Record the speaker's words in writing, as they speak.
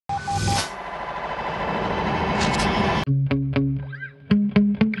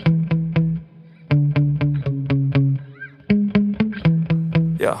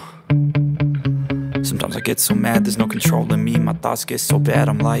get so mad, there's no controlling me. My thoughts get so bad,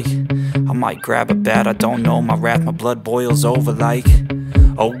 I'm like, I might grab a bat, I don't know. My wrath, my blood boils over like,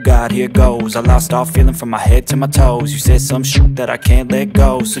 oh God, here goes. I lost all feeling from my head to my toes. You said some shit that I can't let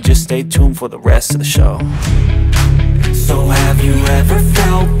go, so just stay tuned for the rest of the show. So have you ever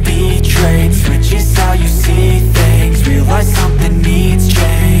felt betrayed? Switches how you see things, realize something needs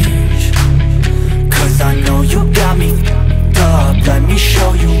change. Cause I know you got me f***ed up, let me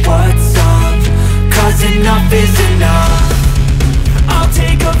show you what's up. Cause enough is enough. I'll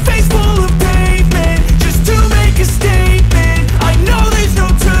take a face full of pavement just to make a statement. I know there's no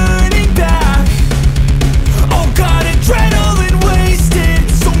turning back. Oh God, adrenaline wasted,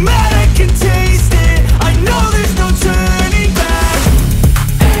 so mad I can taste it. I know there's no turning back.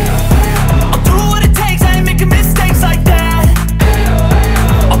 I'll do what it takes, I ain't making mistakes like that.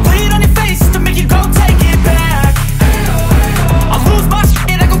 I'll bleed on your face to make you go take it back. I'll lose my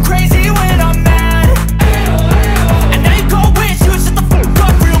shit, I go crazy when I'm mad. And now you go wish you would shut the fuck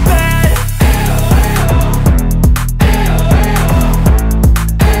up real bad.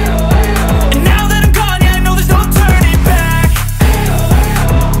 And now that I'm gone, yeah, I know there's no turning back.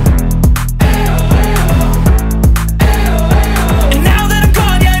 And now that I'm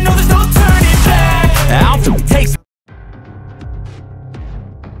gone, yeah, I know there's no turning back. I'll take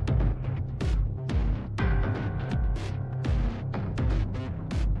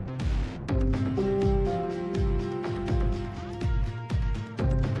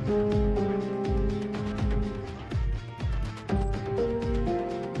Thank you.